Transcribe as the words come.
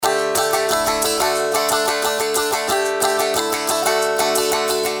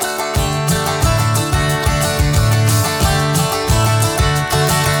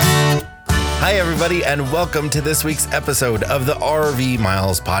everybody, and welcome to this week's episode of the RV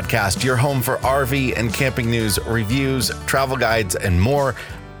Miles podcast, your home for RV and camping news, reviews, travel guides, and more.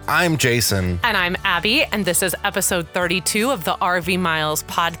 I'm Jason. And I'm Abby, and this is episode 32 of the RV Miles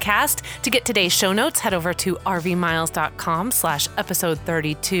podcast. To get today's show notes, head over to rvmiles.com/episode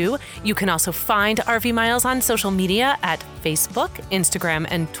 32. You can also find RV Miles on social media at Facebook, Instagram,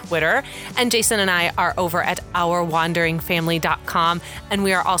 and Twitter. And Jason and I are over at ourwanderingfamily.com, and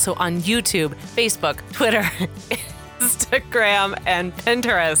we are also on YouTube, Facebook, Twitter, Instagram, and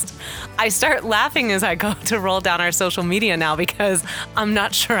Pinterest. I start laughing as I go to roll down our social media now because I'm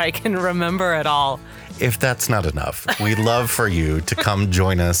not sure I can remember it all. If that's not enough, we'd love for you to come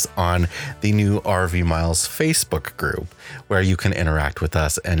join us on the new RV Miles Facebook group where you can interact with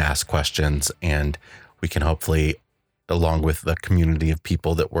us and ask questions, and we can hopefully, along with the community of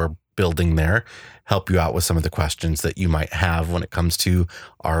people that we're building there, help you out with some of the questions that you might have when it comes to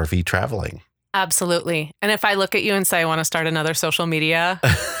RV traveling. Absolutely. And if I look at you and say I want to start another social media,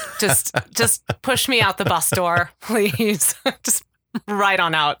 just push me out the bus door, please. Just right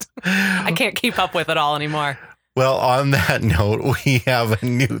on out. I can't keep up with it all anymore. Well, on that note, we have a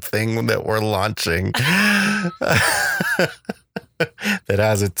new thing that we're launching that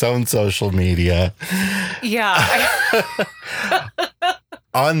has its own social media. Yeah.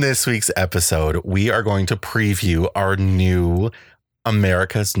 On this week's episode, we are going to preview our new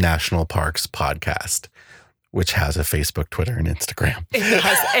America's National Parks podcast, which has a Facebook, Twitter, and Instagram. It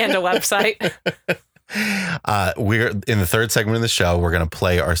does, and a website. We're in the third segment of the show. We're going to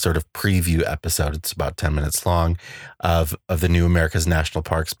play our sort of preview episode. It's about 10 minutes long of the new America's National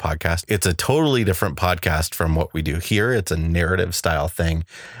Parks podcast. It's a totally different podcast from what we do here. It's a narrative style thing,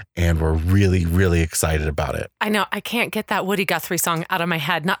 and we're really, really excited about it. I know. I can't get that Woody Guthrie song out of my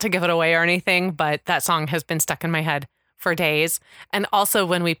head, not to give it away or anything, but that song has been stuck in my head for days. And also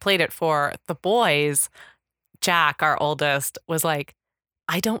when we played it for the boys, Jack, our oldest, was like,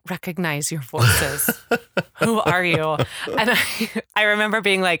 I don't recognize your voices. Who are you? And I remember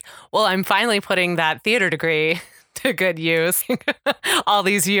being like, well, I'm finally putting that theater degree to good use all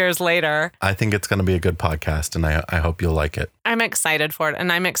these years later. I think it's going to be a good podcast, and I hope you'll like it. I'm excited for it.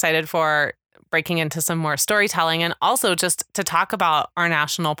 And I'm excited for breaking into some more storytelling and also just to talk about our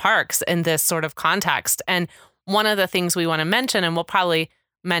national parks in this sort of context. And one of the things we want to mention, and we'll probably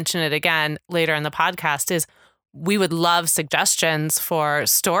mention it again later in the podcast, is we would love suggestions for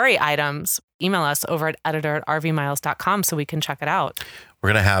story items. Email us over at editor@rvmiles.com so we can check it out.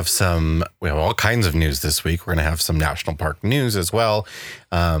 We're going to have we have all kinds of news this week. We're going to have some national park news as well,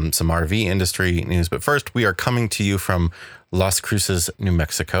 some RV industry news. But first, we are coming to you from Las Cruces, New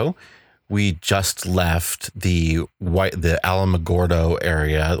Mexico. We just left the Alamogordo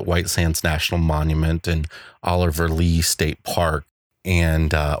area, White Sands National Monument, and Oliver Lee State Park,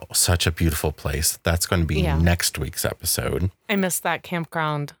 and such a beautiful place. That's going to be next week's episode. I missed that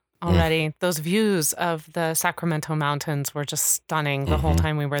campground already. Those views of the Sacramento Mountains were just stunning the whole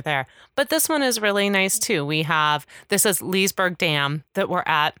time we were there. But this one is really nice too. This is Leesburg Dam that we're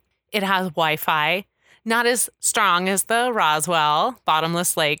at. It has Wi-Fi. Not as strong as the Roswell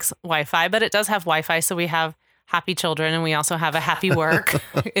Bottomless Lakes Wi-Fi, but it does have Wi-Fi, so we have happy children and we also have a happy work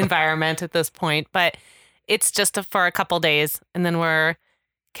environment at this point. But it's just for a couple days, and then we're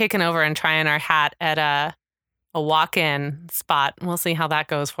kicking over and trying our hat at a walk-in spot. We'll see how that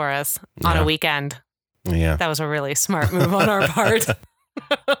goes for us on a weekend. Yeah. That was a really smart move on our part.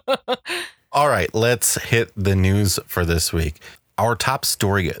 All right, let's hit the news for this week. Our top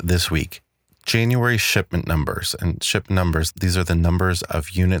story this week: January shipment numbers. And shipment numbers, these are the numbers of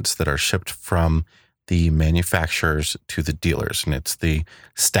units that are shipped from the manufacturers to the dealers. And it's the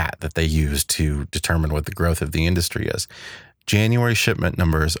stat that they use to determine what the growth of the industry is. January shipment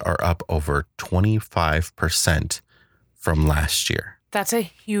numbers are up over 25% from last year. That's a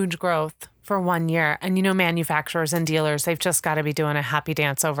huge growth for 1 year. And, manufacturers and dealers, they've just got to be doing a happy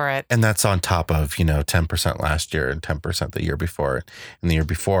dance over it. And that's on top of, 10% last year and 10% the year before and the year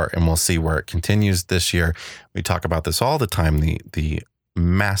before. And we'll see where it continues this year. We talk about this all the time, the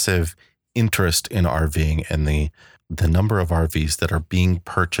massive interest in RVing, and the number of RVs that are being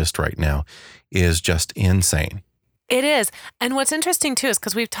purchased right now is just insane. It is. And what's interesting too is,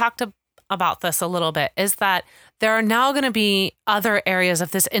 because we've talked about this a little bit, is that there are now going to be other areas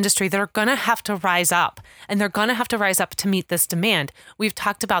of this industry that are going to have to rise up, and they're going to have to rise up to meet this demand. We've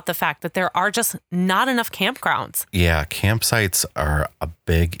talked about the fact that there are just not enough campgrounds. Yeah, campsites are a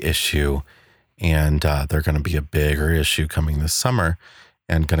big issue, and they're going to be a bigger issue coming this summer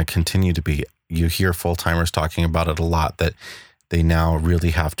and going to continue to be. You hear full-timers talking about it a lot, that they now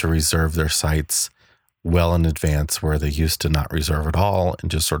really have to reserve their sites well in advance, where they used to not reserve at all and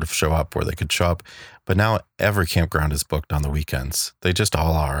just sort of show up where they could show up. But now every campground is booked on the weekends. They just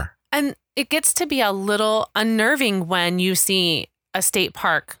all are. And it gets to be a little unnerving when you see a state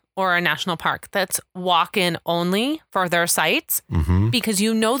park or a national park that's walk-in only for their sites, because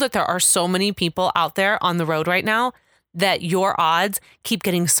you know that there are so many people out there on the road right now that your odds keep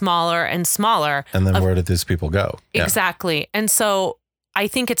getting smaller and smaller. And then where did these people go? Exactly. And so I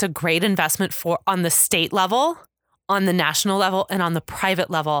think it's a great investment for on the state level, on the national level, and on the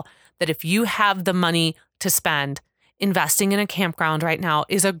private level, that if you have the money to spend, investing in a campground right now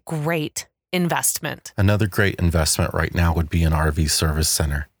is a great investment. Another great investment right now would be an RV service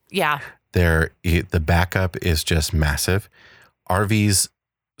center. Yeah. The backup is just massive. RVs,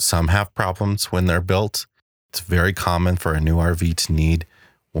 some have problems when they're built. It's very common for a new RV to need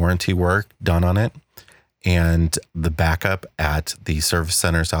warranty work done on it. And the backup at the service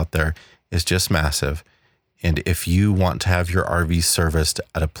centers out there is just massive. And if you want to have your RV serviced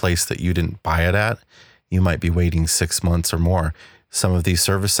at a place that you didn't buy it at, you might be waiting 6 months or more. Some of these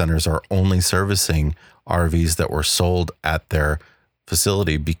service centers are only servicing RVs that were sold at their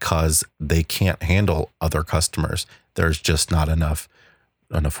facility because they can't handle other customers. There's just not enough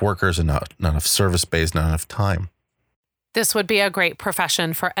workers and not enough service bays, not enough time. This would be a great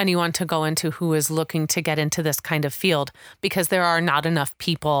profession for anyone to go into who is looking to get into this kind of field, because there are not enough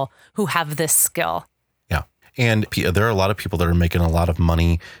people who have this skill. Yeah. And there are a lot of people that are making a lot of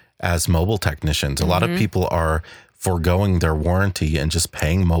money as mobile technicians. A lot of people are foregoing their warranty and just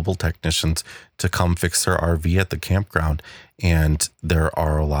paying mobile technicians to come fix their RV at the campground. And there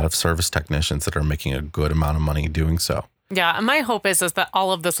are a lot of service technicians that are making a good amount of money doing so. Yeah. And my hope is that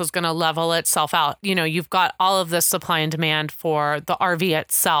all of this is going to level itself out. You know, you've got all of this supply and demand for the RV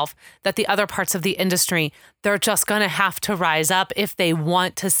itself, that the other parts of the industry, they're just going to have to rise up if they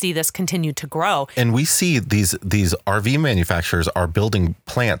want to see this continue to grow. And we see these RV manufacturers are building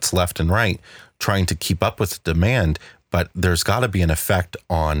plants left and right, trying to keep up with demand, but there's got to be an effect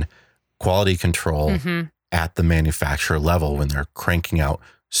on quality control at the manufacturer level when they're cranking out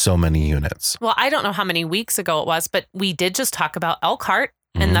so many units. Well, I don't know how many weeks ago it was, but we did just talk about Elkhart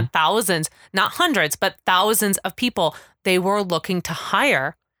and the thousands, not hundreds, but thousands of people they were looking to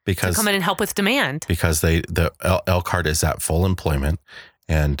hire to come in and help with demand. Because Elkhart is at full employment,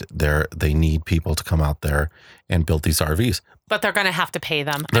 and they need people to come out there and build these RVs. But they're going to have to pay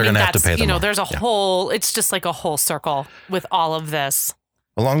them. They're going to have to pay them. You know, there's a whole, it's just like a whole circle with all of this.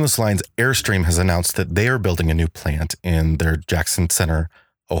 Along those lines, Airstream has announced that they are building a new plant in their Jackson Center,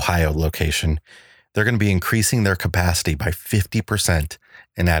 Ohio location. They're going to be increasing their capacity by 50%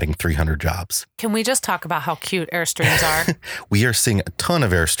 and adding 300 jobs. Can we just talk about how cute Airstreams are? We are seeing a ton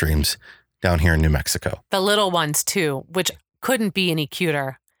of Airstreams down here in New Mexico. The little ones too, which couldn't be any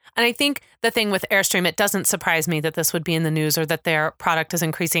cuter. And I think the thing with Airstream, it doesn't surprise me that this would be in the news or that their product is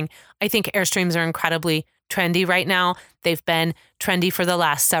increasing. I think Airstreams are incredibly trendy right now. They've been trendy for the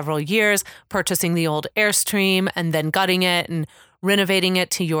last several years, purchasing the old Airstream and then gutting it and renovating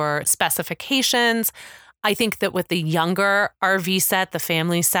it to your specifications. I think that with the younger RV set, the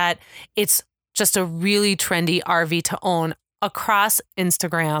family set, it's just a really trendy RV to own. Across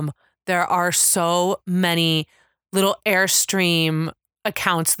Instagram, there are so many little Airstream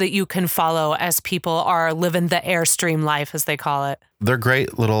accounts that you can follow as people are living the Airstream life, as they call it. They're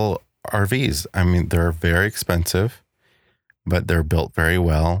great little RVs. I mean, they're very expensive, but they're built very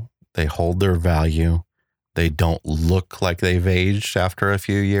well. They hold their value. They don't look like they've aged after a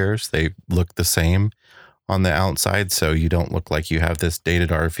few years. They look the same on the outside, so you don't look like you have this dated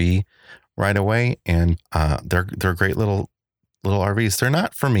RV right away. And they're great little RVs. They're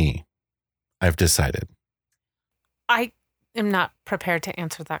not for me, I've decided. I am not prepared to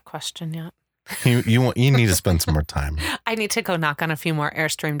answer that question yet. You need to spend some more time. I need to go knock on a few more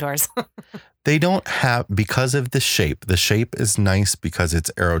Airstream doors. They don't have, because of the shape. The shape is nice because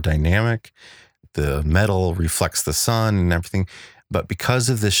it's aerodynamic. The metal reflects the sun and everything. But because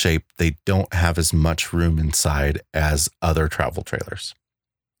of the shape, they don't have as much room inside as other travel trailers.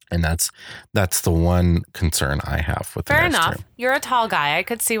 And that's the one concern I have with the Airstream. Fair enough. You're a tall guy. I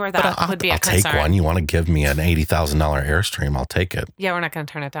could see where that would be a concern. I'll take one. You want to give me an $80,000 Airstream, I'll take it. Yeah, we're not going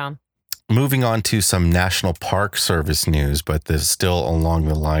to turn it down. Moving on to some National Park Service news, but this is still along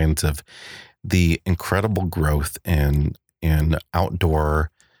the lines of the incredible growth in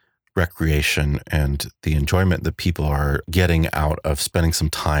outdoor recreation and the enjoyment that people are getting out of spending some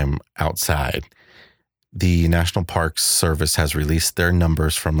time outside. The National Parks Service has released their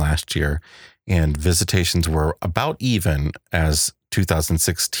numbers from last year, and visitations were about even as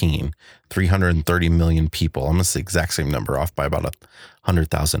 2016, 330 million people, almost the exact same number, off by about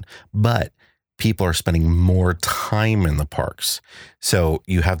 100,000. But people are spending more time in the parks. So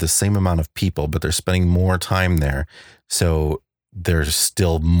you have the same amount of people, but they're spending more time there. So there's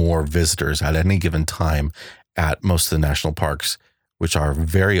still more visitors at any given time at most of the national parks, which are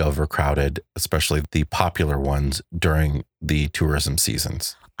very overcrowded, especially the popular ones during the tourism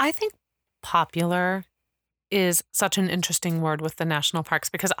seasons. I think popular is such an interesting word with the national parks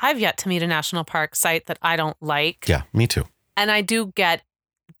because I've yet to meet a national park site that I don't like. Yeah, me too. And I do get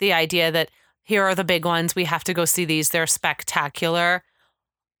the idea that here are the big ones. We have to go see these. They're spectacular.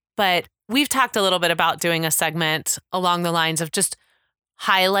 But we've talked a little bit about doing a segment along the lines of just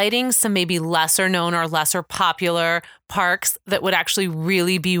highlighting some maybe lesser known or lesser popular parks that would actually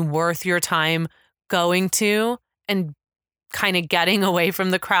really be worth your time going to and kind of getting away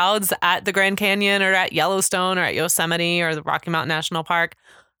from the crowds at the Grand Canyon or at Yellowstone or at Yosemite or the Rocky Mountain National Park.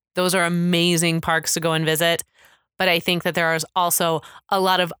 Those are amazing parks to go and visit. But I think that there is also a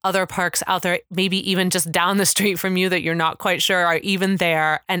lot of other parks out there, maybe even just down the street from you that you're not quite sure are even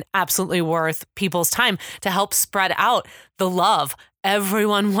there and absolutely worth people's time to help spread out the love.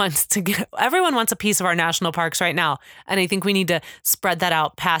 Everyone wants a piece of our national parks right now. And I think we need to spread that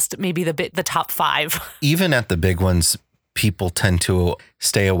out past maybe the top 5. Even at the big ones, people tend to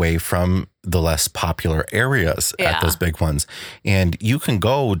stay away from the less popular areas at those big ones. And you can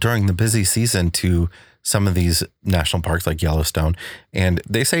go during the busy season to some of these national parks like Yellowstone, and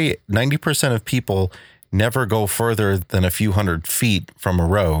they say 90% of people never go further than a few hundred feet from a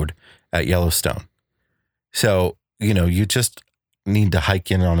road at Yellowstone. So, you just need to hike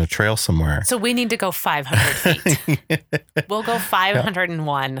in on a trail somewhere. So we need to go 500 feet. We'll go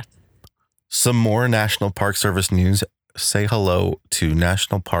 501. Some more National Park Service news. Say hello to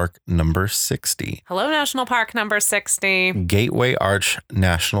National Park number 60. Hello, National Park number 60. Gateway Arch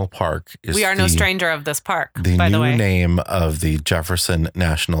National Park is We are no stranger of this park, the by the new way. name of the Jefferson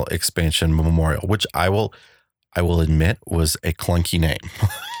National Expansion Memorial, which I will admit was a clunky name.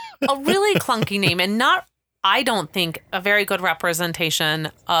 A really clunky name, and I don't think, a very good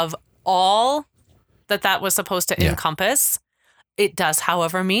representation of all that was supposed to encompass. It does,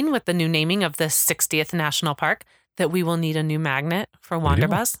 however, mean with the new naming of the 60th National Park that we will need a new magnet for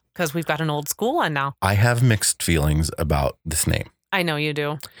Wanderbus because we've got an old school one now. I have mixed feelings about this name. I know you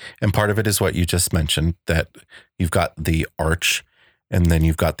do. And part of it is what you just mentioned, that you've got the arch and then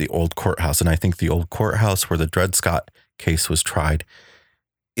you've got the old courthouse. And I think the old courthouse where the Dred Scott case was tried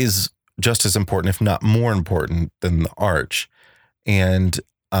is just as important, if not more important than the arch. And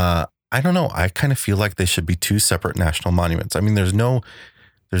I don't know. I kind of feel like they should be 2 separate national monuments. I mean, there's no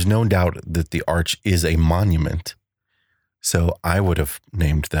doubt that the arch is a monument. So I would have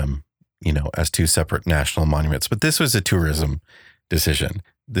named them, as 2 separate national monuments. But this was a tourism decision.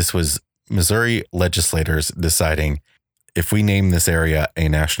 This was Missouri legislators deciding if we name this area a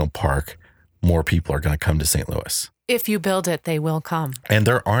national park, more people are going to come to St. Louis. If you build it, they will come. And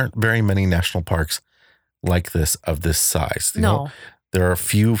there aren't very many national parks like this of this size. There are a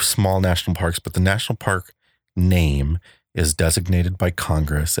few small national parks, but the national park name is designated by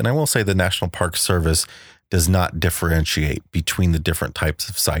Congress. And I will say the National Park Service does not differentiate between the different types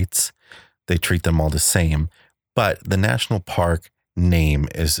of sites. They treat them all the same. But the national park name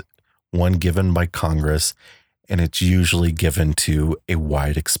is one given by Congress, and it's usually given to a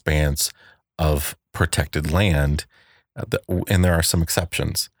wide expanse of protected land. And there are some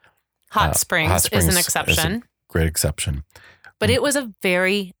exceptions. Hot Springs is an exception. Is a great exception. But it was a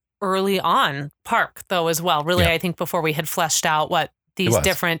very early on park, though, as well. Really, I think before we had fleshed out what these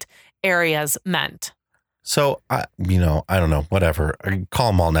different areas meant. So, I don't know, whatever. I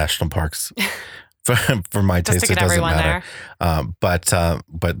call them all national parks. For my taste, it doesn't matter.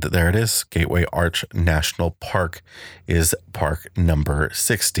 But there it is. Gateway Arch National Park is park number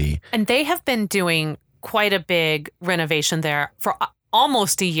 60. And they have been doing quite a big renovation there for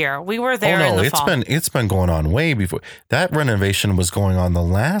almost a year. We were there in the fall. It's been going on way before. That renovation was going on the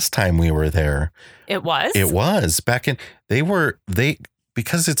last time we were there. It was? It was. Back in,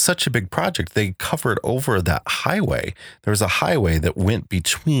 because it's such a big project, they covered over that highway. There was a highway that went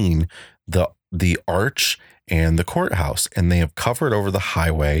between the arch and the courthouse, and they have covered over the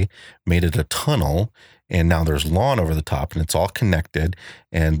highway, made it a tunnel, and now there's lawn over the top, and it's all connected.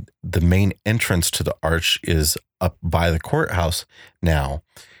 And the main entrance to the arch is up by the courthouse now.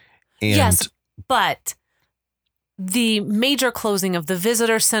 And yes, but the major closing of the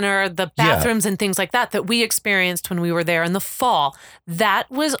visitor center, the bathrooms and things like that we experienced when we were there in the fall, that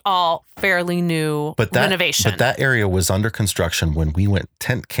was all fairly new renovation. But that area was under construction when we went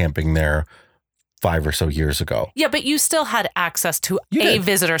tent camping there 5 or so years ago. Yeah, but you still had access to a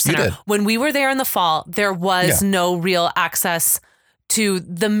visitor center. When we were there in the fall, there was no real access to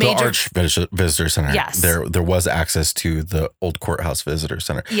the The major. Arch Visitor Center. Yes. There was access to the old courthouse visitor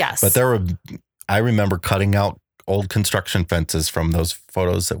center. Yes. But I remember cutting out old construction fences from those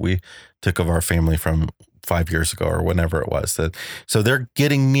photos that we took of our family from 5 years ago or whenever it was. So they're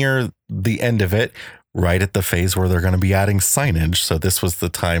getting near the end of it, right at the phase where they're going to be adding signage. So this was the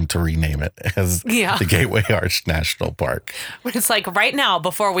time to rename it as the Gateway Arch National Park. It's like right now,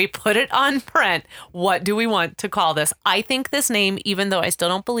 before we put it on print, what do we want to call this? I think this name, even though I still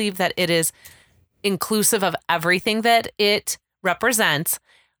don't believe that it is inclusive of everything that it represents,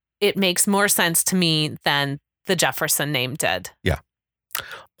 it makes more sense to me than the Jefferson name did. Yeah.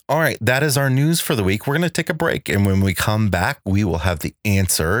 All right, that is our news for the week. We're going to take a break. And when we come back, we will have the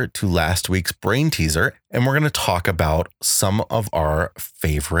answer to last week's brain teaser. And we're going to talk about some of our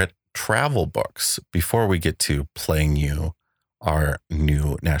favorite travel books before we get to playing you our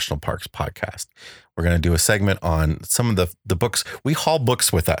new National Parks podcast. We're going to do a segment on some of the books. We haul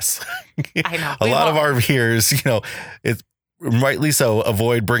books with us. I know. A lot of our viewers, it's rightly so,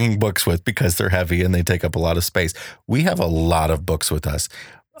 avoid bringing books with because they're heavy and they take up a lot of space. We have a lot of books with us.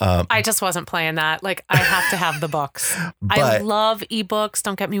 I just wasn't playing that. Like, I have to have the books. I love ebooks.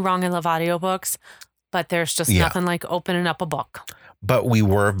 Don't get me wrong. I love audiobooks, but there's just nothing like opening up a book. But we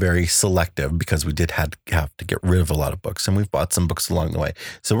were very selective because we did have to get rid of a lot of books, and we've bought some books along the way.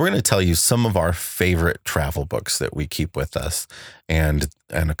 So we're going to tell you some of our favorite travel books that we keep with us, and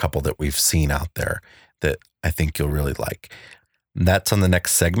a couple that we've seen out there that I think you'll really like. That's on the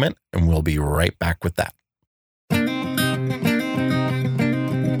next segment, and we'll be right back with that.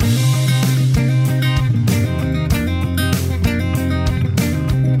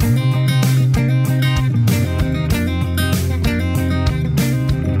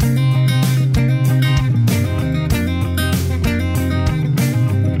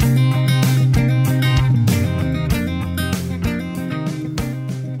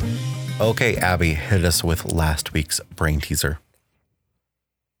 Okay, Abby, hit us with last week's brain teaser.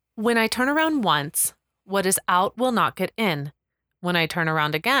 When I turn around once, what is out will not get in. When I turn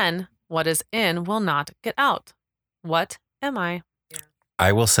around again, what is in will not get out. What am I?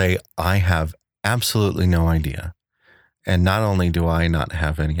 I will say I have absolutely no idea. And not only do I not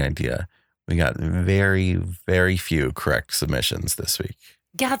have any idea, we got very, very few correct submissions this week.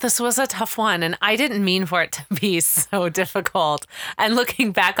 Yeah, this was a tough one, and I didn't mean for it to be so difficult. And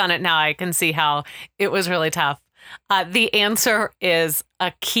looking back on it now, I can see how it was really tough. The answer is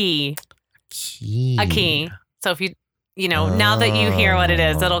a key. A key. So if now that you hear what it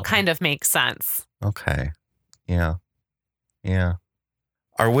is, it'll kind of make sense. Okay. Yeah.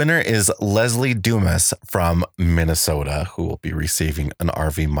 Our winner is Leslie Dumas from Minnesota, who will be receiving an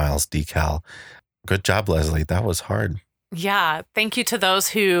RV Miles decal. Good job, Leslie. That was hard. Yeah. Thank you to those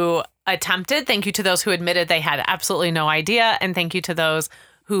who attempted. Thank you to those who admitted they had absolutely no idea. And thank you to those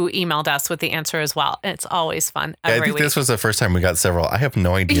who emailed us with the answer as well. It's always fun every week. This was the first time we got several. I have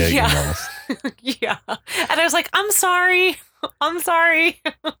no idea emails. Yeah. And I was like, I'm sorry. I'm sorry.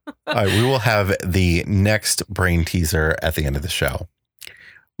 All right. We will have the next brain teaser at the end of the show.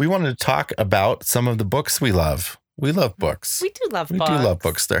 We wanted to talk about some of the books we love. We love books. We do love books. We do love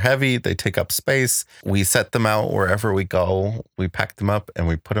books. They're heavy. They take up space. We set them out wherever we go. We pack them up and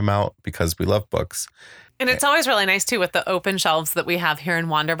we put them out because we love books. And it's always really nice, too, with the open shelves that we have here in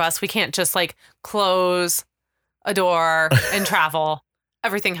Wanderbus. We can't just close a door and travel.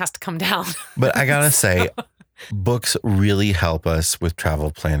 Everything has to come down. But I got to say, books really help us with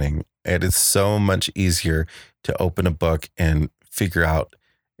travel planning. It is so much easier to open a book and figure out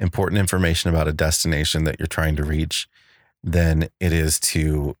important information about a destination that you're trying to reach than it is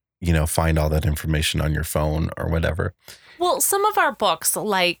to, find all that information on your phone or whatever. Well, some of our books,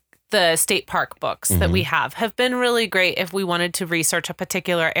 like the state park books that we have been really great if we wanted to research a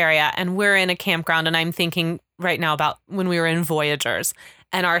particular area and we're in a campground. And I'm thinking right now about when we were in Voyagers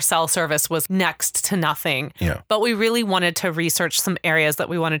and our cell service was next to nothing. Yeah. But we really wanted to research some areas that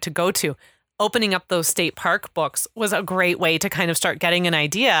we wanted to go to. Opening up those state park books was a great way to kind of start getting an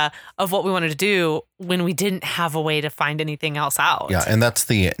idea of what we wanted to do when we didn't have a way to find anything else out. Yeah, and that's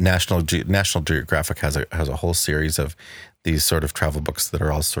the National Geographic has a whole series of these sort of travel books that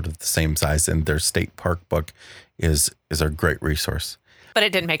are all sort of the same size, and their state park book is a great resource. But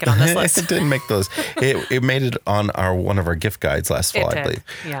it didn't make it on this list. It didn't make those. It made it on one of our gift guides last fall, I believe.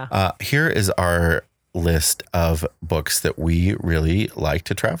 Yeah. Here is our list of books that we really like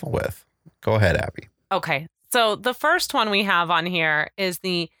to travel with. Go ahead, Abby. Okay. So the first one we have on here is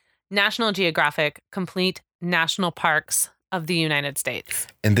the National Geographic Complete National Parks of the United States.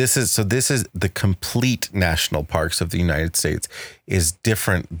 And this is the complete national parks of the United States is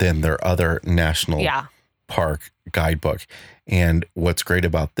different than their other national park guidebook. And what's great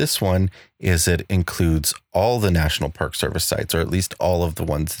about this one is it includes all the National Park Service sites, or at least all of the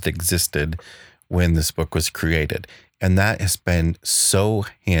ones that existed when this book was created. And that has been so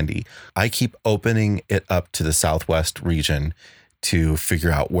handy. I keep opening it up to the Southwest region to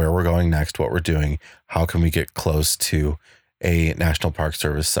figure out where we're going next, what we're doing, how can we get close to a National Park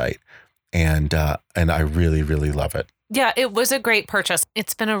Service site. And I really, really love it. Yeah, it was a great purchase.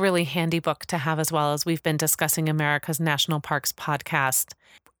 It's been a really handy book to have as well, as we've been discussing America's National Parks podcast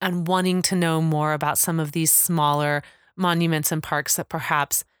and wanting to know more about some of these smaller monuments and parks that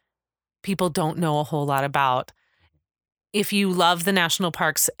perhaps people don't know a whole lot about. If you love the national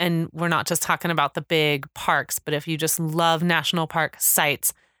parks, and we're not just talking about the big parks, but if you just love national park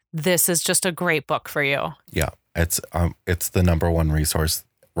sites, this is just a great book for you. Yeah, it's the number one resource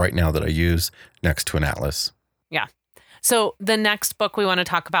right now that I use next to an atlas. Yeah. So the next book we want to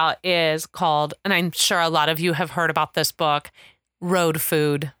talk about is called, and I'm sure a lot of you have heard about this book, Road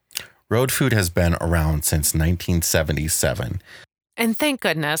Food. Road Food has been around since 1977. And thank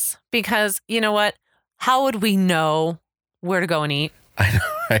goodness, because you know what? How would we know where to go and eat? I know,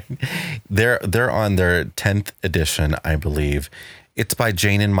 right? They're on their 10th edition, I believe. It's by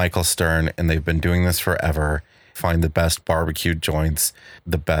Jane and Michael Stern, and they've been doing this forever. Find the best barbecue joints,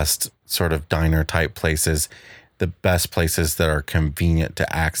 the best sort of diner type places, the best places that are convenient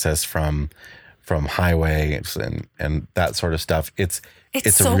to access from highways and that sort of stuff. It's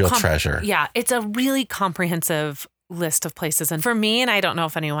so a real treasure. Yeah, it's a really comprehensive list of places. And for me, and I don't know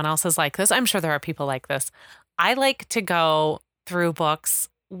if anyone else is like this, I'm sure there are people like this, I like to go through books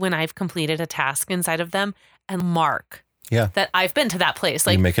when I've completed a task inside of them and mark that I've been to that place.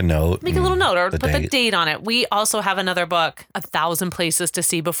 Like, you make a note. Make a little note or put the date on it. We also have another book, 1,000 Places to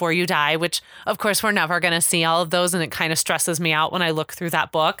See Before You Die, which of course we're never going to see all of those. And it kind of stresses me out when I look through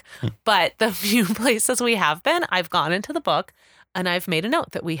that book. But the few places we have been, I've gone into the book and I've made a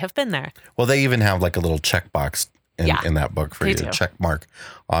note that we have been there. Well, they even have like a little checkbox in that book for you to check mark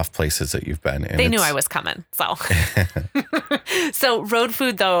off places that you've been. And they knew I was coming. So, so Road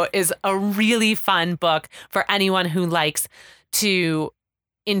Food, though, is a really fun book for anyone who likes to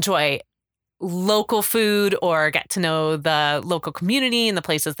enjoy local food or get to know the local community and the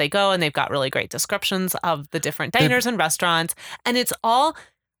places they go. And they've got really great descriptions of the different diners and restaurants. And it's all,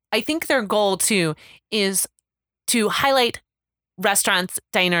 I think their goal too is to highlight restaurants,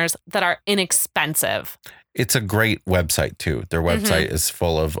 diners that are inexpensive. It's a great website too. Their website is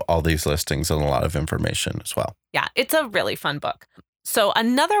full of all these listings and a lot of information as well. Yeah, it's a really fun book. So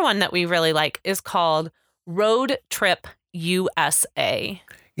another one that we really like is called Road Trip USA.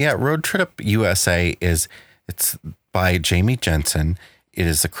 Yeah, Road Trip USA it's by Jamie Jensen. It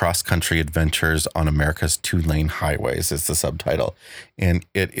is the cross-country adventures on America's 2-lane highways is the subtitle. And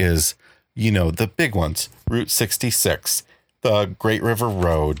it is, the big ones, Route 66, the Great River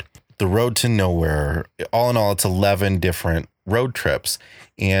Road, the Road to Nowhere. All in all, it's 11 different road trips,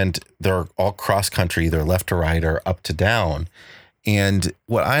 and they're all cross-country, either left to right or up to down. And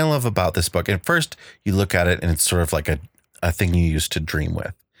what I love about this book, at first you look at it and it's sort of like a thing you used to dream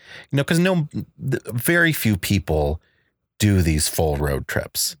with, because very few people do these full road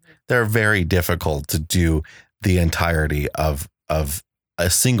trips. They're very difficult to do the entirety of a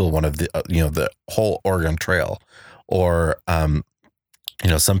single one of the whole Oregon Trail, or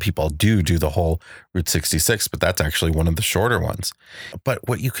some people do the whole Route 66, but that's actually one of the shorter ones. But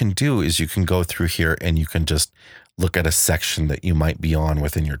what you can do is you can go through here and you can just look at a section that you might be on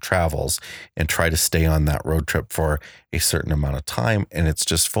within your travels and try to stay on that road trip for a certain amount of time. And it's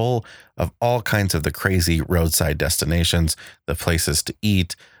just full of all kinds of the crazy roadside destinations, the places to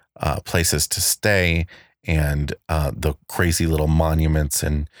eat, places to stay, and the crazy little monuments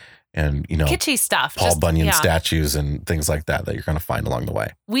and kitschy stuff, Paul Bunyan statues and things like that you're going to find along the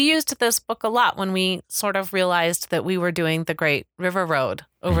way. We used this book a lot when we sort of realized that we were doing the Great River Road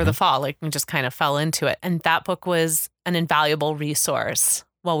over the fall. Like, we just kind of fell into it. And that book was an invaluable resource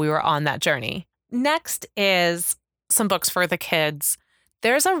while we were on that journey. Next is some books for the kids.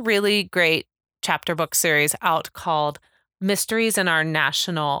 There's a really great chapter book series out called Mysteries in Our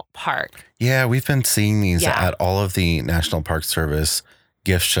National Park. Yeah, we've been seeing these at all of the National Park Service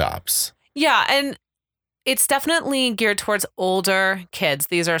gift shops. Yeah, and it's definitely geared towards older kids.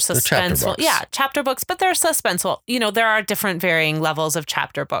 These are suspenseful. Chapter books, but they're suspenseful. There are different varying levels of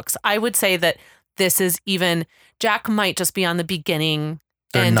chapter books. I would say that this is Jack might just be on the beginning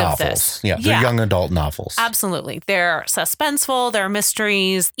end novels. Of this. Yeah, they're young adult novels. Absolutely. They're suspenseful, they're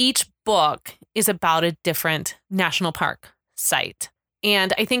mysteries. Each book is about a different national park site.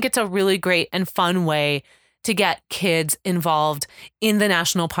 And I think it's a really great and fun way to get kids involved in the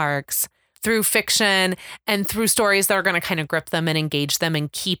national parks, through fiction and through stories that are going to kind of grip them and engage them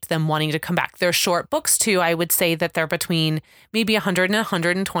and keep them wanting to come back. They're short books too. I would say that they're between maybe 100 and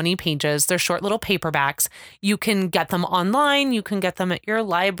 120 pages. They're short little paperbacks. You can get them online. You can get them at your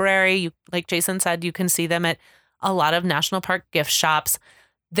library. Like Jason said, you can see them at a lot of national park gift shops.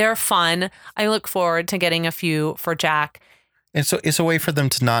 They're fun. I look forward to getting a few for Jack. And so it's a way for them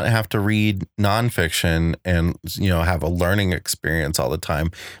to not have to read nonfiction and, have a learning experience all the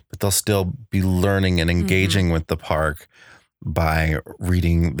time, but they'll still be learning and engaging with the park by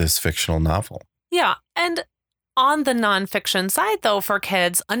reading this fictional novel. Yeah. And on the nonfiction side, though, for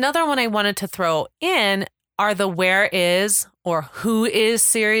kids, another one I wanted to throw in are the Where Is or Who Is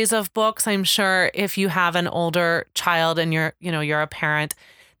series of books. I'm sure if you have an older child and you're a parent,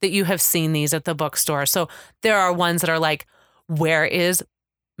 that you have seen these at the bookstore. So there are ones that are like, where is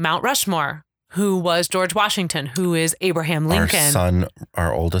Mount Rushmore? Who was George Washington? Who is Abraham Lincoln?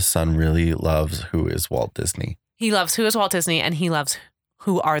 Our oldest son really loves Who is Walt Disney. He loves Who is Walt Disney, and he loves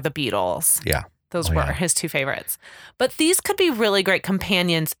Who Are the Beatles. Yeah. Those were his two favorites. But these could be really great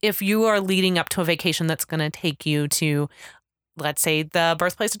companions if you are leading up to a vacation that's going to take you to, let's say, the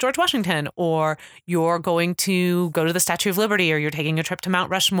birthplace of George Washington, or you're going to go to the Statue of Liberty, or you're taking a trip to Mount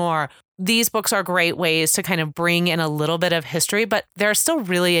Rushmore. These books are great ways to kind of bring in a little bit of history, but they're still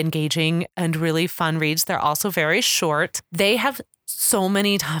really engaging and really fun reads. They're also very short. They have so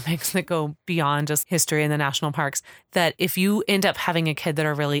many topics that go beyond just history in the national parks that if you end up having a kid that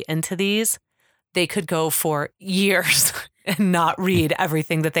are really into these, they could go for years and not read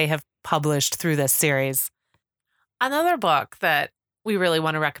everything that they have published through this series. Another book that we really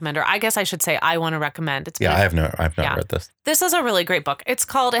want to recommend, or I guess I should say I want to recommend. I've not read this. This is a really great book. It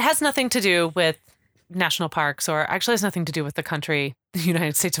has nothing to do with national parks, or actually has nothing to do with the country, the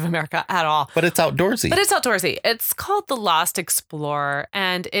United States of America at all. But it's outdoorsy. It's called The Lost Explorer,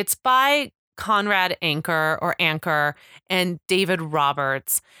 and it's by Conrad Anker and David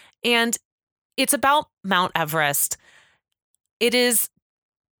Roberts. And it's about Mount Everest. It is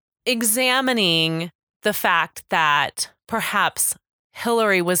examining the fact that perhaps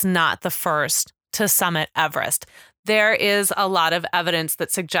Hillary was not the first to summit Everest. There is a lot of evidence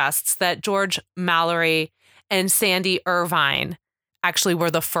that suggests that George Mallory and Sandy Irvine actually were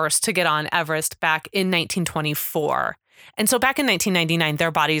the first to get on Everest back in 1924. And so back in 1999,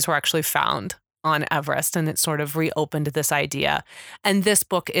 their bodies were actually found on Everest, and it sort of reopened this idea. And this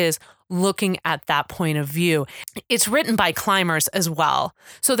book is looking at that point of view. It's written by climbers as well.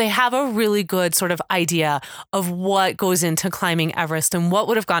 So they have a really good sort of idea of what goes into climbing Everest and what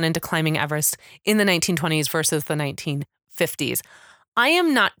would have gone into climbing Everest in the 1920s versus the 1950s. I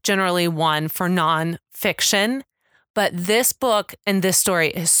am not generally one for nonfiction, but this book and this story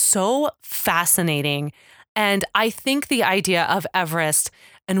is so fascinating. And I think the idea of Everest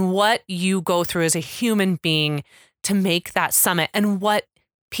and what you go through as a human being to make that summit and what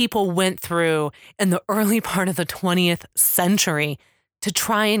people went through in the early part of the 20th century to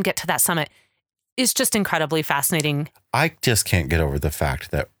try and get to that summit is just incredibly fascinating. I just can't get over the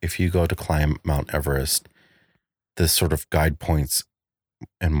fact that if you go to climb Mount Everest, the sort of guide points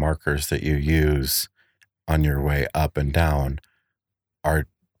and markers that you use on your way up and down are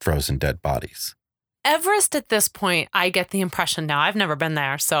frozen dead bodies. Everest at this point, I get the impression now, I've never been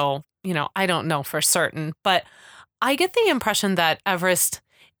there, so, I don't know for certain, but I get the impression that Everest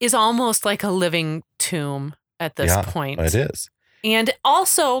is almost like a living tomb at this point. It is. And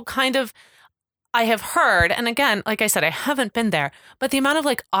also kind of, I have heard, and again, like I said, I haven't been there, but the amount of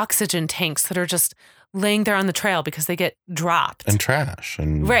like oxygen tanks that are just laying there on the trail because they get dropped. And trash.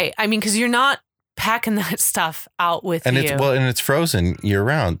 Right. I mean, because you're not packing that stuff out with you. And it's frozen year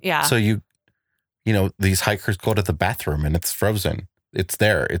round. Yeah. So these hikers go to the bathroom and it's frozen. It's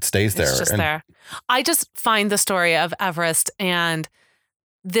there. It stays there. It's just there. I just find the story of Everest and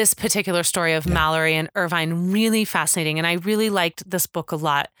this particular story of Mallory and Irvine really fascinating. And I really liked this book a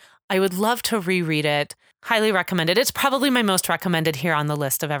lot. I would love to reread it. Highly recommended. It's probably my most recommended here on the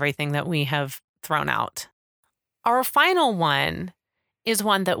list of everything that we have thrown out. Our final one is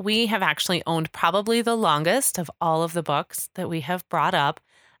one that we have actually owned probably the longest of all of the books that we have brought up.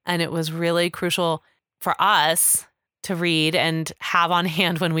 And it was really crucial for us to read and have on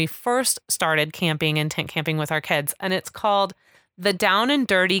hand when we first started camping and tent camping with our kids. And it's called The Down and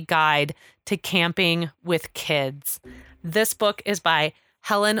Dirty Guide to Camping with Kids. This book is by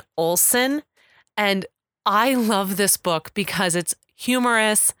Helen Olsen. And I love this book because it's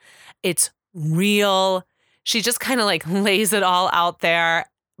humorous. It's real. She just kind of like lays it all out there.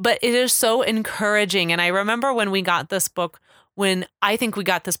 But it is so encouraging. And I remember when we got this book, I think we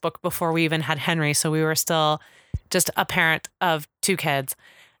got this book before we even had Henry. So we were still just a parent of two kids.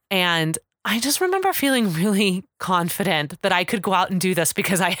 And I just remember feeling really confident that I could go out and do this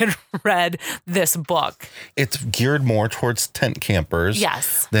because I had read this book. It's geared more towards tent campers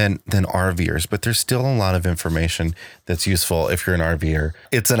than RVers, but there's still a lot of information that's useful if you're an RVer.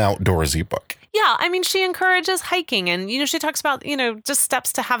 It's an outdoorsy book. Yeah, I mean, she encourages hiking and, she talks about, just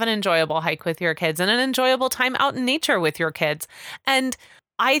steps to have an enjoyable hike with your kids and an enjoyable time out in nature with your kids. And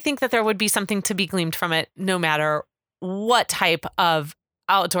I think that there would be something to be gleaned from it no matter what type of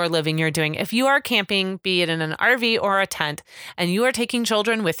outdoor living you're doing. If you are camping, be it in an RV or a tent, and you are taking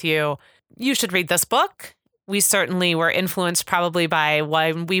children with you, you should read this book. We certainly were influenced probably by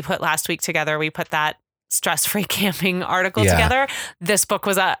when we put last week together. We put that stress-free camping article together. This book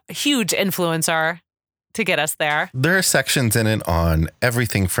was a huge influencer to get us there. There are sections in it on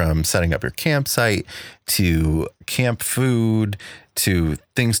everything from setting up your campsite to camp food to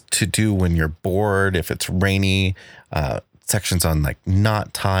things to do when you're bored, if it's rainy, sections on like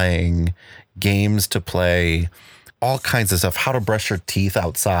knot tying, games to play, all kinds of stuff, how to brush your teeth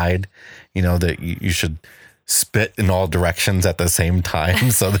outside, that you should spit in all directions at the same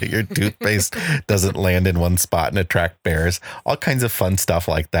time so that your toothpaste doesn't land in one spot and attract bears, all kinds of fun stuff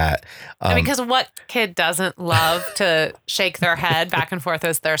like that. Because what kid doesn't love to shake their head back and forth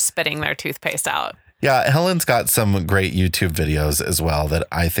as they're spitting their toothpaste out? Yeah, Helen's got some great YouTube videos as well that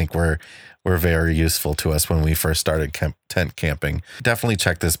I think were very useful to us when we first started tent camping. Definitely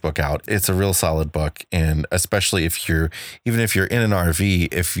check this book out. It's a real solid book. And especially even if you're in an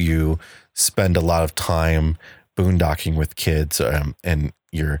RV, if you spend a lot of time boondocking with kids and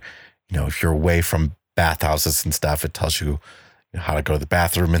if you're away from bathhouses and stuff, it tells you how to go to the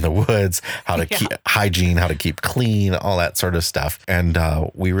bathroom in the woods, how to keep hygiene, how to keep clean, all that sort of stuff. And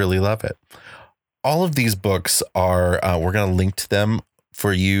we really love it. All of these books are, we're going to link to them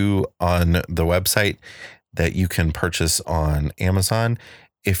for you on the website that you can purchase on Amazon.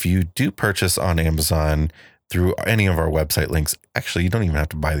 If you do purchase on Amazon through any of our website links, actually, you don't even have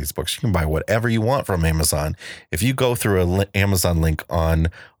to buy these books. You can buy whatever you want from Amazon. If you go through an Amazon link on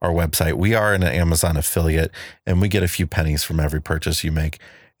our website, we are an Amazon affiliate and we get a few pennies from every purchase you make.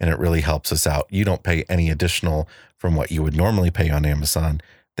 And it really helps us out. You don't pay any additional from what you would normally pay on Amazon.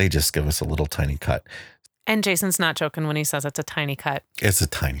 They just give us a little tiny cut. And Jason's not joking when he says it's a tiny cut. It's a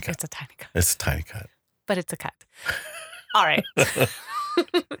tiny cut. It's a tiny cut. It's a tiny cut. But it's a cut. All right.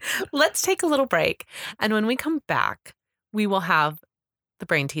 Let's take a little break. And when we come back, we will have the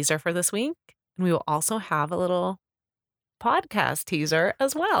brain teaser for this week. And we will also have a little podcast teaser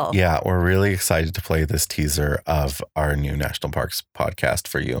as well. Yeah, we're really excited to play this teaser of our new National Parks podcast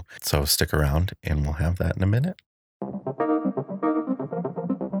for you. So stick around and we'll have that in a minute.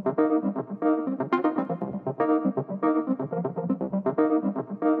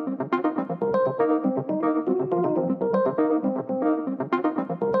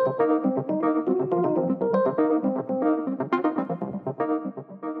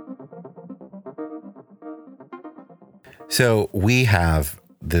 So we have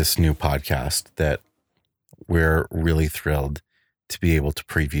this new podcast that we're really thrilled to be able to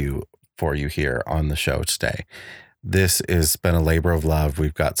preview for you here on the show today. This has been a labor of love.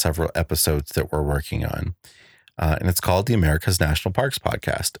 We've got several episodes that we're working on, and it's called the America's National Parks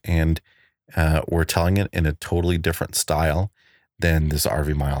Podcast. And we're telling it in a totally different style than this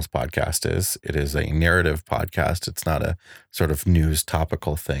RV Miles podcast is. It is a narrative podcast. It's not a sort of news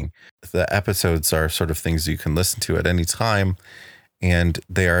topical thing. The episodes are sort of things you can listen to at any time. And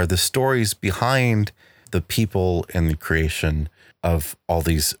they are the stories behind the people and the creation of all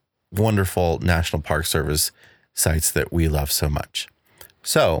these wonderful National Park Service sites that we love so much.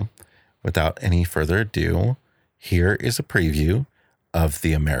 So without any further ado, here is a preview of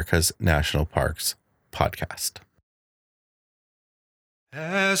the America's National Parks podcast.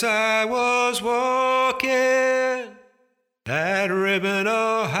 As I was walking that ribbon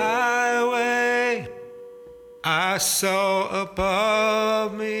of highway, I saw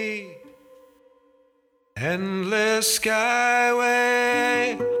above me endless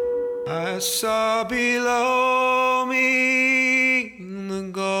skyway. I saw below me the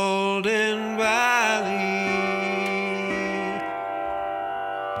Golden Valley.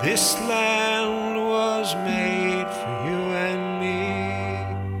 This land was made for you and me.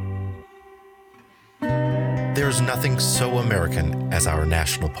 There's nothing so American as our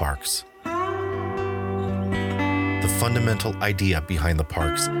national parks. The fundamental idea behind the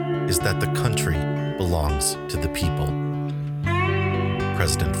parks is that the country belongs to the people.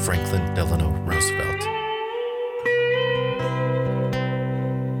 President Franklin Delano Roosevelt.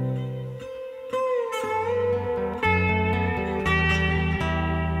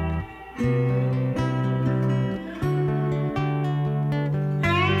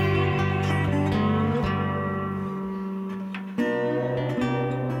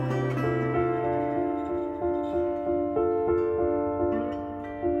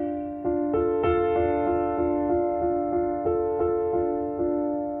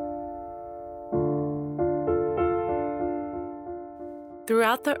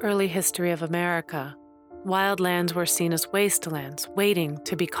 Throughout the early history of America, wild lands were seen as wastelands waiting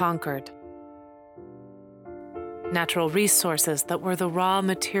to be conquered. Natural resources that were the raw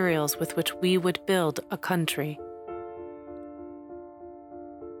materials with which we would build a country.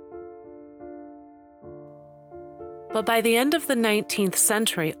 But by the end of the 19th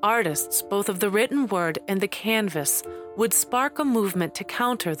century, artists, both of the written word and the canvas, would spark a movement to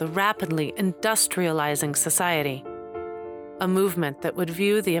counter the rapidly industrializing society. A movement that would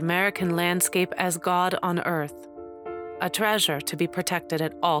view the American landscape as God on earth, a treasure to be protected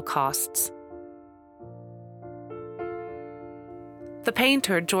at all costs. The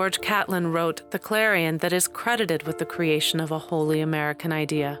painter George Catlin wrote the Clarion that is credited with the creation of a wholly American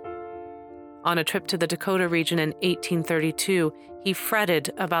idea. On a trip to the Dakota region in 1832, he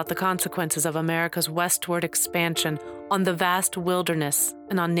fretted about the consequences of America's westward expansion on the vast wilderness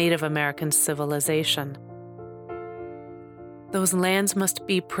and on Native American civilization. Those lands must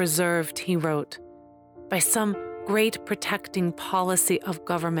be preserved, he wrote, by some great protecting policy of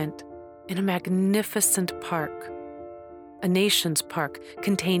government in a magnificent park, a nation's park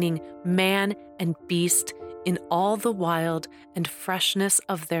containing man and beast in all the wild and freshness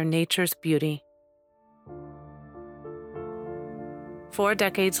of their nature's beauty. 4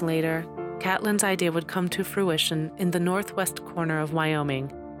 decades later, Catlin's idea would come to fruition in the northwest corner of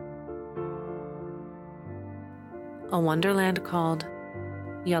Wyoming. A wonderland called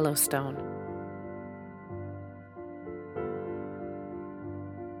Yellowstone.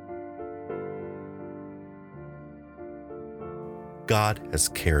 God has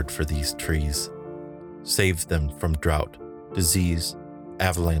cared for these trees, saved them from drought, disease,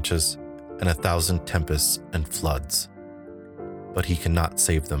 avalanches, and 1,000 tempests and floods. But he cannot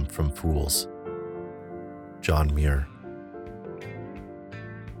save them from fools. John Muir.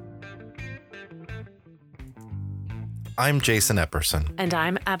 I'm Jason Epperson. And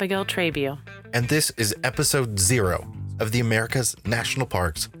I'm Abigail Trabue. And this is episode 0 of the America's National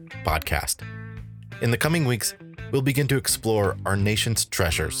Parks podcast. In the coming weeks, we'll begin to explore our nation's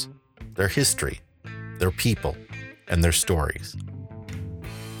treasures, their history, their people, and their stories.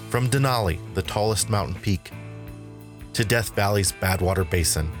 From Denali, the tallest mountain peak, to Death Valley's Badwater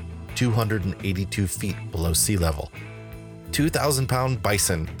Basin, 282 feet below sea level, 2,000-pound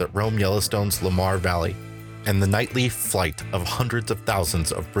bison that roam Yellowstone's Lamar Valley, and the nightly flight of hundreds of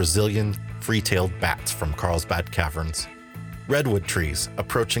thousands of Brazilian free-tailed bats from Carlsbad Caverns, redwood trees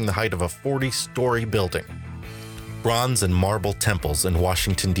approaching the height of a 40-story building, bronze and marble temples in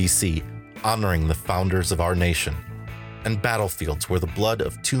Washington, D.C., honoring the founders of our nation, and battlefields where the blood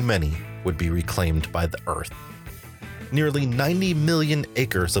of too many would be reclaimed by the earth. Nearly 90 million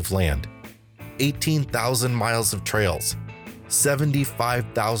acres of land, 18,000 miles of trails,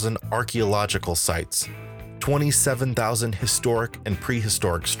 75,000 archaeological sites, 27,000 historic and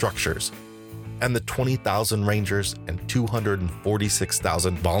prehistoric structures, and the 20,000 rangers and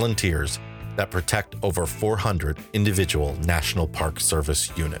 246,000 volunteers that protect over 400 individual National Park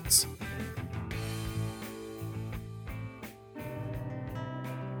Service units.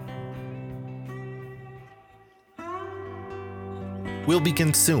 We'll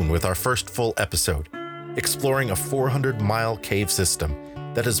begin soon with our first full episode, exploring a 400-mile cave system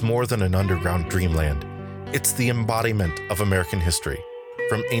that is more than an underground dreamland. It's the embodiment of American history,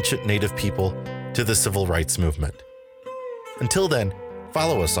 from ancient Native people to the Civil Rights Movement. Until then,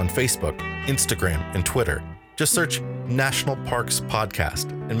 follow us on Facebook, Instagram, and Twitter. Just search National Parks Podcast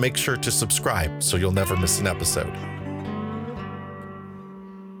and make sure to subscribe so you'll never miss an episode.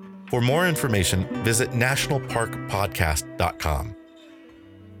 For more information, visit nationalparkpodcast.com.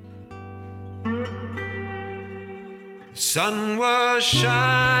 The sun was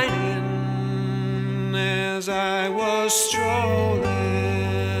shining as I was strolling,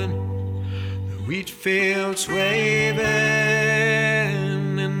 the wheat fields waving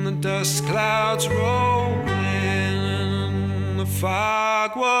and the dust clouds rolling, the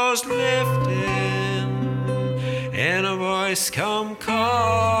fog was lifting and a voice come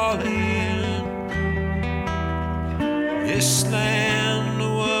calling. This land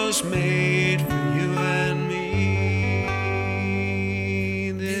was made for you and me.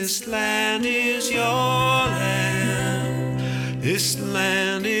 This land is your land. This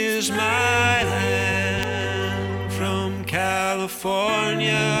land is my land. From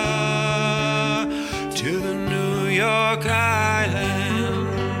California to the New York Island,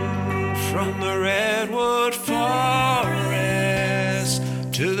 from the redwood forest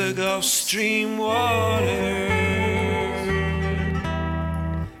to the Gulf Stream water.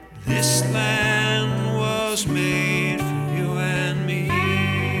 This land was made for you and me.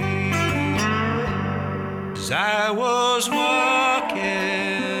 As I was walking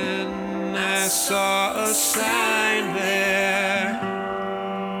sign there,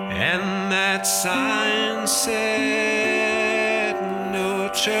 and that sign said no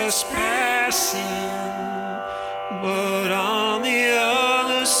trespassing, but on the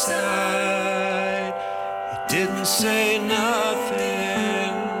other side it didn't say nothing.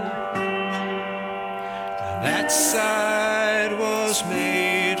 That side was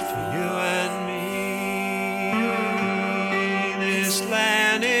made for you and me. This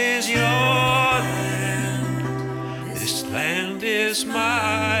land is your land. This land is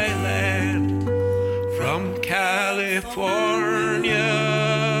my land. From California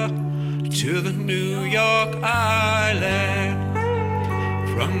to the New York Island.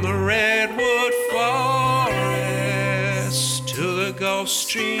 From the Redwood Forest to the Gulf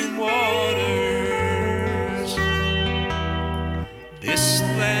Stream waters. This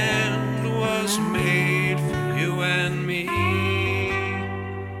land was made for you and me.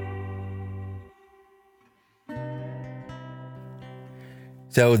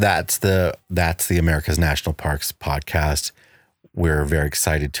 So that's the America's National Parks podcast. We're very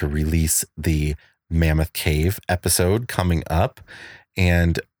excited to release the Mammoth Cave episode coming up,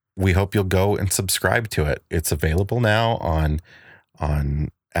 and we hope you'll go and subscribe to it. It's available now on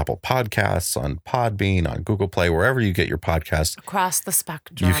Apple Podcasts, on Podbean, on Google Play, wherever you get your podcasts. Across the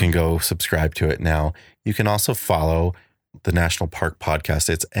spectrum. You can go subscribe to it now. You can also follow the National Park Podcast.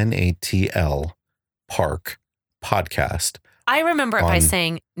 It's NATL Park Podcast. I remember it by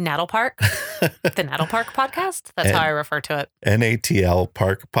saying Natal Park, the Natal Park Podcast. That's how I refer to it. NATL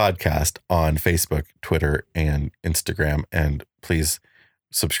Park Podcast on Facebook, Twitter, and Instagram. And please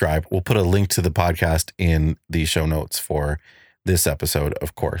subscribe. We'll put a link to the podcast in the show notes for this episode,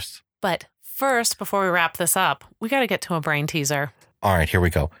 of course. But first, before we wrap this up, we got to get to a brain teaser. All right, here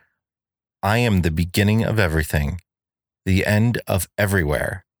we go. I am the beginning of everything, the end of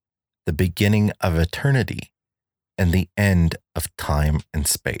everywhere, the beginning of eternity, and the end of time and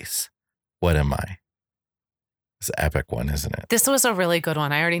space. What am I? It's an epic one, isn't it? This was a really good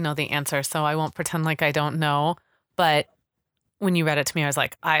one. I already know the answer, so I won't pretend like I don't know. But when you read it to me, I was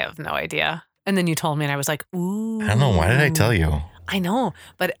like, I have no idea. And then you told me and I was like, ooh. I don't know. Why did I tell you? I know.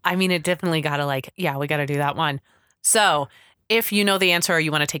 But I mean, it definitely got to we got to do that one. So if you know the answer or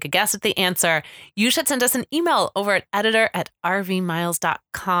you want to take a guess at the answer, you should send us an email over at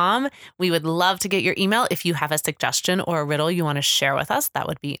editor@rvmiles.com. We would love to get your email. If you have a suggestion or a riddle you want to share with us, that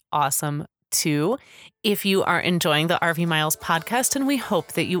would be awesome too. If you are enjoying the RV Miles podcast, and we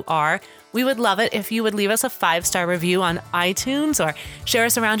hope that you are, we would love it if you would leave us a 5-star review on iTunes, or share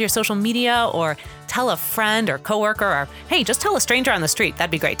us around your social media, or tell a friend or coworker, or hey, just tell a stranger on the street. That'd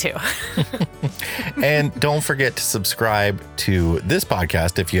be great too. And don't forget to subscribe to this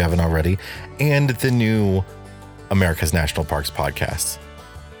podcast if you haven't already, and the new America's National Parks podcast.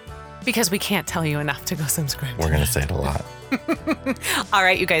 Because we can't tell you enough to go subscribe. We're going to say it a lot. All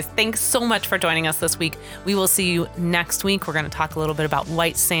right, you guys, thanks so much for joining us this week. We will see you next week. We're going to talk a little bit about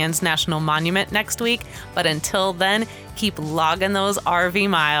White Sands National Monument next week. But until then, keep logging those RV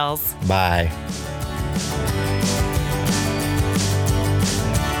miles. Bye.